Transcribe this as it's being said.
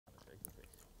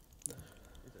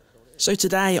So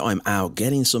today I'm out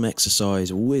getting some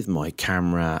exercise with my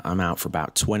camera. I'm out for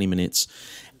about 20 minutes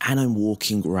and I'm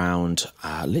walking around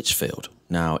Lichfield.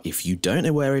 Now, if you don't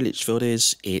know where Lichfield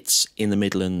is, it's in the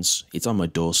Midlands, it's on my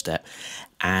doorstep,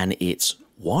 and it's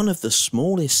one of the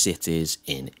smallest cities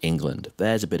in England.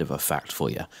 There's a bit of a fact for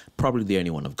you, probably the only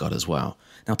one I've got as well.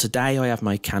 Now today I have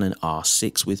my Canon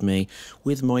R6 with me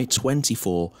with my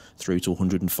 24 through to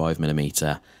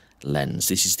 105mm lens.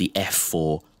 This is the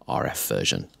f4 RF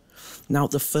version. Now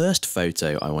the first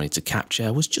photo I wanted to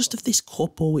capture was just of this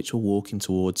couple which were walking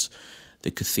towards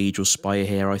the cathedral spire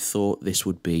here. I thought this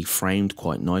would be framed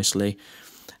quite nicely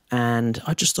and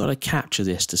I just thought I'd capture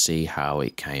this to see how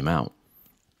it came out.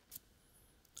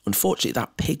 Unfortunately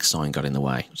that pig sign got in the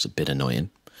way. It's a bit annoying.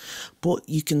 But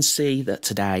you can see that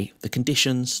today the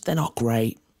conditions, they're not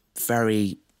great,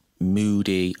 very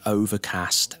moody,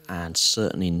 overcast, and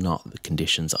certainly not the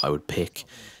conditions that I would pick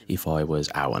if I was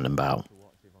out and about.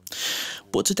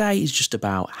 But today is just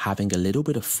about having a little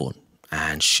bit of fun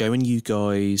and showing you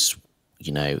guys,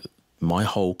 you know, my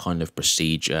whole kind of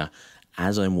procedure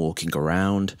as I'm walking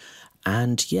around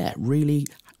and yeah, really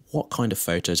what kind of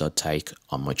photos I'd take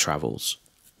on my travels.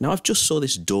 Now I've just saw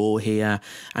this door here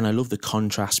and I love the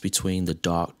contrast between the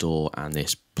dark door and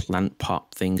this plant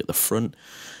pot thing at the front,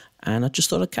 and I just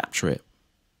thought I'd capture it.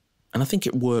 And I think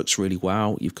it works really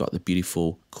well. You've got the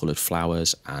beautiful coloured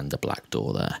flowers and the black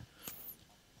door there.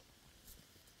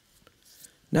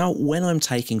 Now, when I'm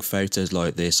taking photos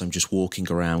like this, I'm just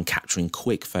walking around capturing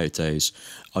quick photos.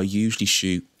 I usually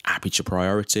shoot aperture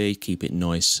priority, keep it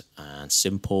nice and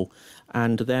simple.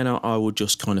 And then I will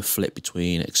just kind of flip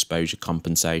between exposure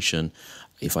compensation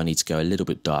if I need to go a little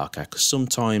bit darker, because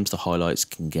sometimes the highlights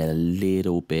can get a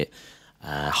little bit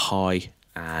high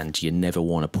and you never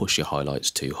want to push your highlights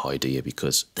too high, do you?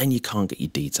 Because then you can't get your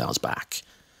details back.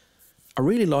 I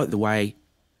really like the way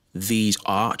these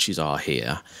arches are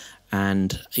here.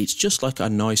 And it's just like a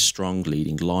nice strong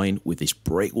leading line with this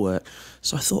brickwork.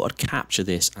 So I thought I'd capture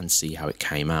this and see how it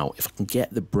came out. If I can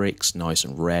get the bricks nice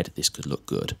and red, this could look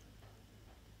good.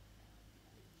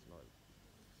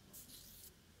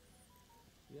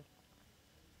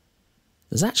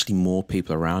 There's actually more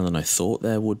people around than I thought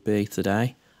there would be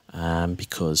today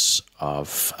because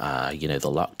of, you know,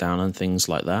 the lockdown and things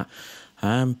like that.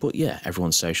 But yeah,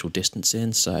 everyone's social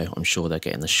distancing, so I'm sure they're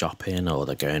getting the shopping or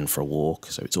they're going for a walk,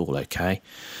 so it's all okay.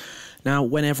 Now,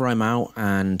 whenever I'm out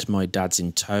and my dad's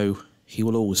in tow, he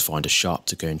will always find a shop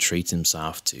to go and treat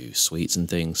himself to sweets and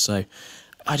things, so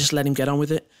I just let him get on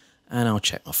with it and I'll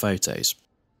check my photos.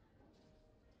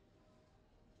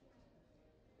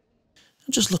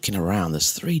 I'm just looking around,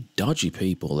 there's 3 dodgy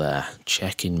people there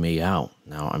checking me out.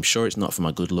 Now, I'm sure it's not for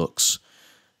my good looks,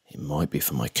 it might be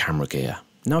for my camera gear.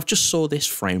 Now I've just saw this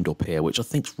framed up here, which I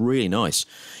think is really nice.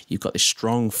 You've got this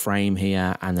strong frame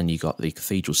here and then you've got the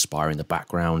cathedral spire in the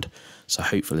background. So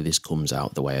hopefully this comes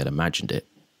out the way I'd imagined it.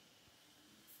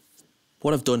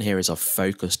 What I've done here is I've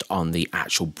focused on the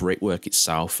actual brickwork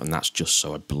itself, and that's just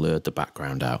so I blurred the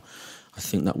background out. I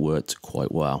think that worked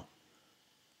quite well.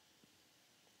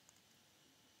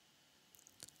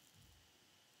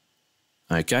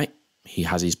 Okay, he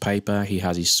has his paper, he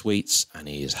has his sweets, and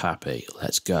he is happy.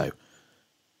 Let's go.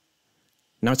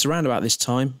 Now it's around about this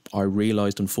time I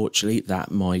realised unfortunately that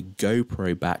my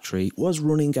GoPro battery was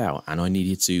running out and I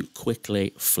needed to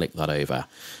quickly flick that over.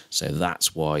 So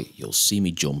that's why you'll see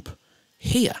me jump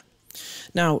here.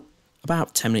 Now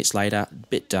about 10 minutes later, a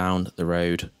bit down the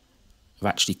road, I've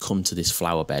actually come to this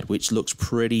flower bed which looks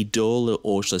pretty dull,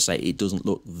 or should I say it doesn't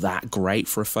look that great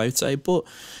for a photo, but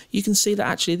you can see that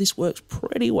actually this works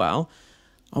pretty well.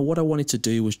 And what I wanted to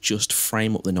do was just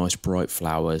frame up the nice bright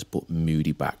flowers but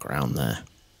moody background there.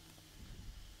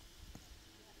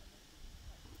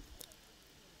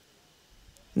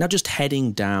 Now just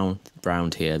heading down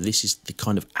around here, this is the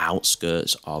kind of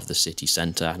outskirts of the city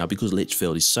centre. Now because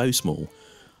Lichfield is so small,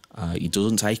 it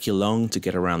doesn't take you long to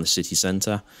get around the city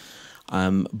centre.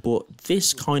 But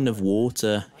this kind of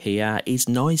water here is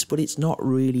nice, but it's not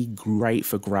really great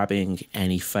for grabbing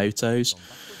any photos.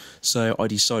 So I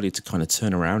decided to kind of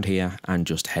turn around here and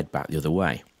just head back the other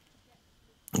way.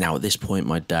 Now at this point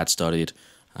my dad started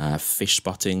fish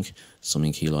spotting,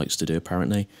 something he likes to do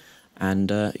apparently.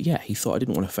 And yeah, he thought I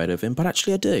didn't want a photo of him, but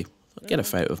actually I do. I'll get a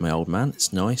photo of my old man,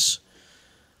 it's nice.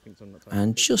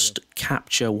 And just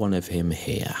capture one of him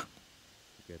here.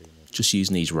 Just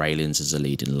using these railings as a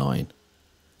leading line.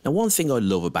 Now one thing I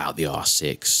love about the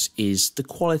R6 is the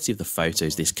quality of the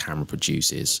photos this camera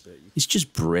produces. It's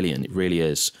just brilliant, it really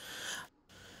is.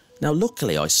 Now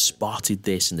luckily I spotted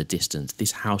this in the distance,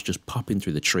 this house just popping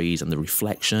through the trees and the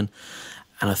reflection.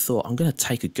 And I thought, I'm going to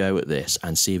take a go at this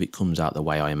and see if it comes out the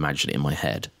way I imagine it in my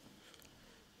head.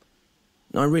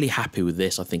 Now, I'm really happy with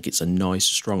this. I think it's a nice,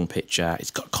 strong picture.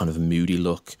 It's got kind of a moody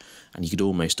look, and you could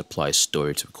almost apply a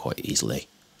story to it quite easily.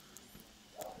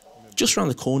 Just around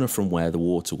the corner from where the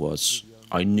water was,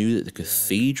 I knew that the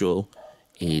cathedral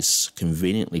is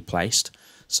conveniently placed,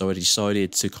 so I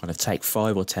decided to kind of take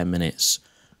 5 or 10 minutes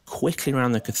quickly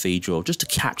around the cathedral just to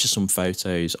capture some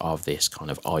photos of this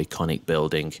kind of iconic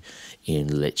building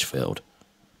in Lichfield.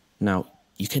 Now,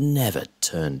 you can never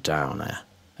turn down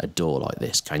a door like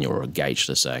this, can you, or a gate,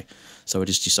 should I say. So I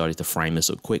just decided to frame this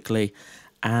up quickly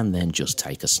and then just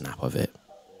take a snap of it.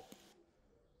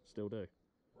 Still do.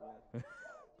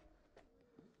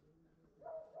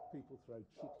 People throw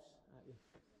chips at you.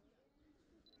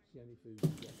 It's the only food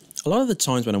you get. A lot of the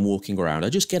times when I'm walking around, I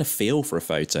just get a feel for a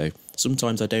photo.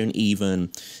 Sometimes I don't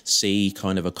even see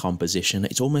kind of a composition.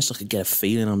 It's almost like I get a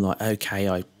feeling. I'm like, okay,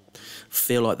 I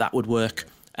feel like that would work,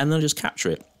 and then I just capture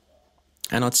it.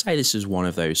 And I'd say this is one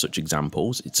of those such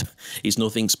examples. It's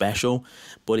nothing special,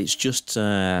 but it's just,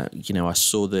 you know, I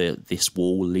saw this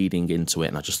wall leading into it,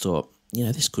 and I just thought, you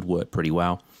know, this could work pretty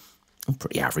well. A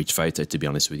pretty average photo, to be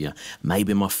honest with you.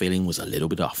 Maybe my feeling was a little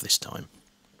bit off this time.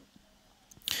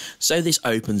 So this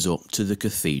opens up to the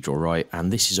cathedral, right?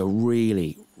 And this is a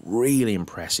really, really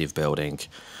impressive building.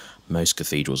 Most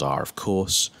cathedrals are, of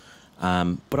course.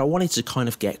 But I wanted to kind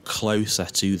of get closer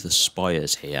to the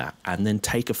spires here and then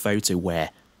take a photo where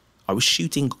I was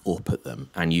shooting up at them,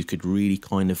 and you could really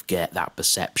kind of get that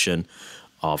perception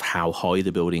of how high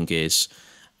the building is.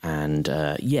 And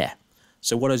yeah,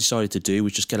 so what I decided to do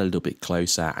was just get a little bit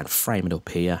closer and frame it up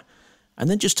here, and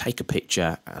then just take a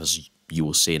picture, as you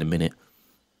will see in a minute.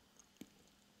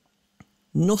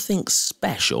 Nothing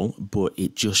special, but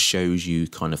it just shows you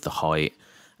kind of the height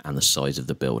and the size of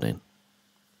the building.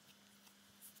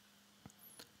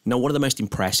 Now, one of the most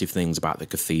impressive things about the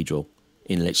cathedral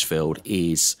in Lichfield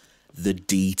is the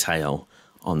detail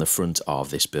on the front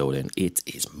of this building. It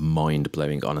is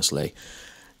mind-blowing, honestly.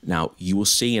 Now, you will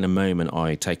see in a moment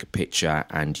I take a picture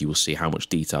and you will see how much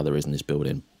detail there is in this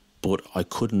building, but I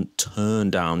couldn't turn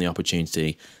down the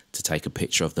opportunity to take a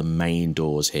picture of the main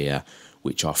doors here,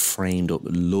 which are framed up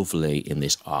lovely in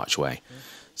this archway.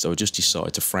 So I just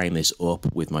decided to frame this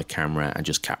up with my camera and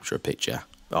just capture a picture.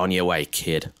 On your way,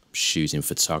 kid. I'm shooting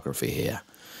photography here.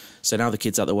 So now the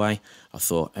kid's out of the way, I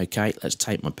thought, okay, let's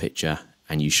take my picture,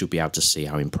 and you should be able to see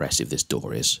how impressive this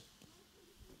door is.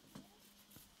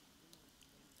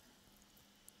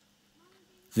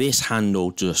 This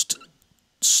handle just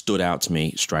stood out to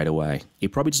me straight away.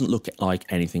 It probably doesn't look like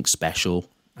anything special,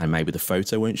 and maybe the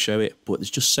photo won't show it, but there's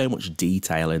just so much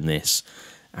detail in this,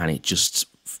 and I just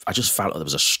felt like there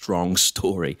was a strong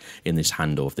story in this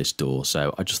handle of this door.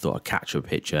 So I just thought I'd capture a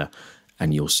picture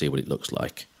and you'll see what it looks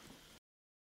like.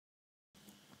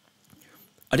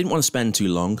 I didn't want to spend too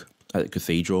long at the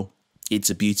cathedral. It's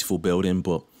a beautiful building,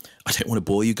 but I don't want to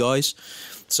bore you guys.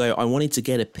 So I wanted to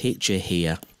get a picture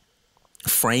here,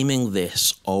 framing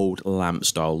this old lamp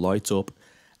style light up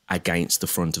against the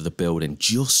front of the building,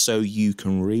 just so you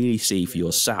can really see for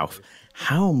yourself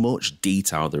how much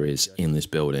detail there is in this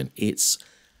building. It's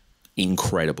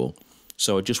incredible.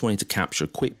 So I just wanted to capture a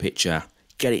quick picture,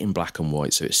 get it in black and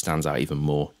white so it stands out even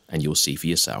more, and you'll see for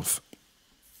yourself.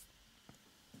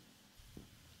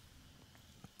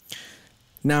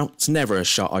 Now, it's never a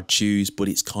shot I'd choose, but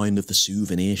it's kind of the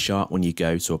souvenir shot when you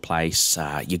go to a place.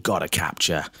 You got to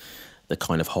capture the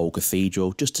kind of whole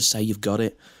cathedral just to say you've got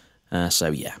it.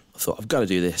 So yeah, I thought I've got to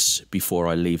do this before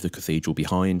I leave the cathedral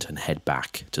behind and head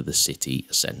back to the city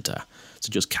centre.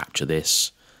 So just capture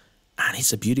this, and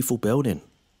it's a beautiful building.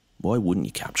 Why wouldn't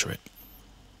you capture it?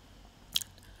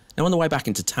 Now on the way back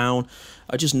into town,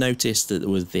 I just noticed that there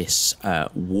was this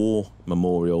war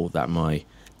memorial that my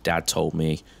dad told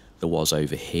me there was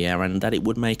over here, and that it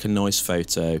would make a nice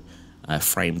photo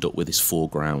framed up with this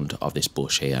foreground of this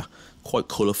bush here. Quite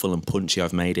colourful and punchy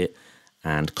I've made it,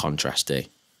 and contrasty.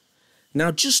 Now,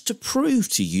 just to prove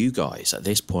to you guys at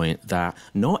this point that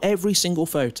not every single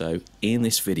photo in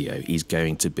this video is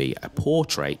going to be a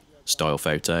portrait style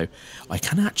photo, I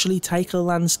can actually take a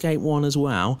landscape one as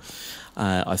well.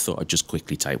 I thought I'd just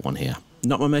quickly take one here.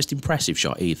 Not my most impressive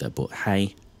shot either, but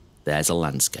hey, there's a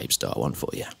landscape style one for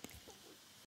you.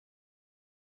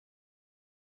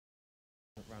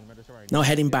 Now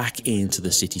heading back into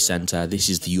the city centre, this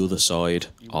is the other side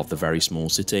of the very small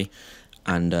city,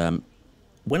 and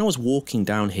when I was walking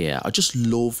down here, I just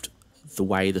loved the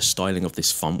way the styling of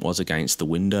this font was against the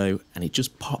window, and it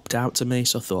just popped out to me,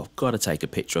 so I thought I've got to take a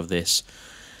picture of this.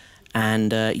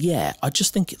 And yeah, I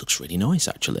just think it looks really nice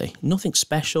actually. Nothing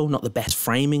special, not the best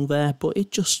framing there, but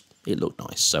it looked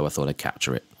nice, so I thought I'd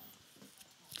capture it.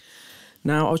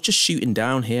 Now I was just shooting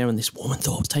down here and this woman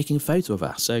thought I was taking a photo of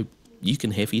her, so you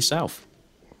can hear for yourself.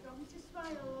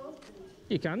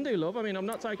 You can do, love. I mean, I'm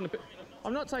not taking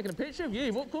a picture of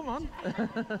you, but come on.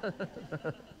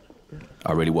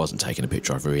 I really wasn't taking a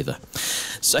picture of her either.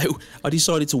 So I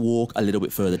decided to walk a little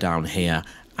bit further down here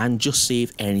and just see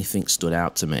if anything stood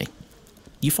out to me.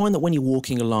 You find that when you're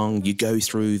walking along, you go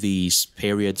through these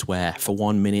periods where for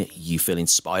 1 minute you feel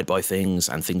inspired by things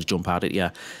and things jump out at you,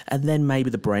 and then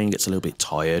maybe the brain gets a little bit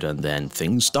tired and then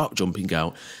things start jumping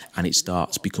out and it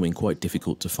starts becoming quite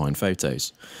difficult to find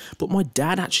photos. But my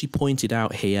dad actually pointed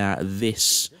out here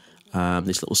this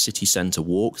little city centre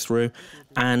walkthrough,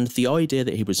 and the idea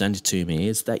that he presented to me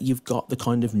is that you've got the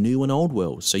kind of new and old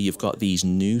world. So you've got these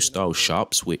new style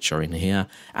shops which are in here,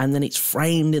 and then it's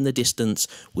framed in the distance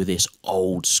with this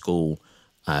old school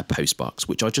post box,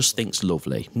 which I just think's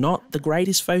lovely. Not the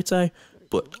greatest photo,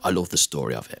 but I love the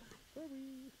story of it.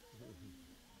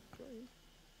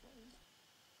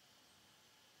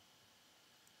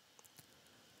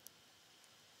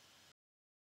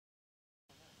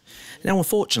 Now,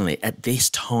 unfortunately, at this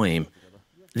time,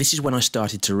 this is when I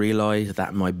started to realise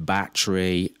that my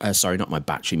battery, my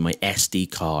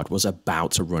SD card was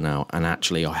about to run out, and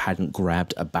actually I hadn't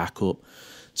grabbed a backup.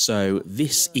 So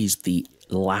this is the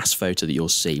last photo that you'll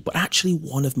see, but actually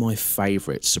one of my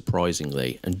favourites,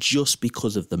 surprisingly, and just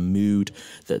because of the mood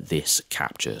that this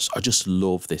captures. I just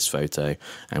love this photo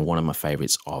and one of my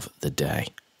favourites of the day.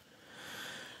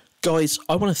 Guys,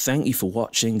 I want to thank you for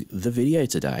watching the video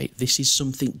today. This is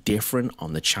something different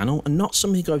on the channel and not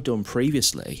something I've done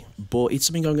previously, but it's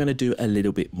something I'm going to do a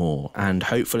little bit more, and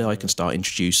hopefully I can start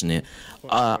introducing it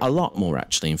a lot more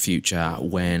actually in future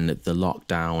when the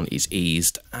lockdown is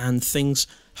eased and things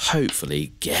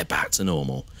hopefully get back to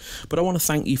normal. But I want to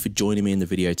thank you for joining me in the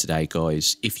video today,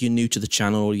 guys. If you're new to the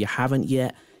channel or you haven't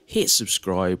yet, hit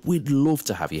subscribe. We'd love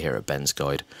to have you here at Ben's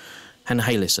Guide. And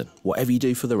hey, listen, whatever you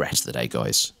do for the rest of the day,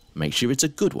 guys, make sure it's a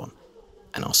good one,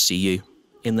 and I'll see you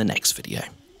in the next video.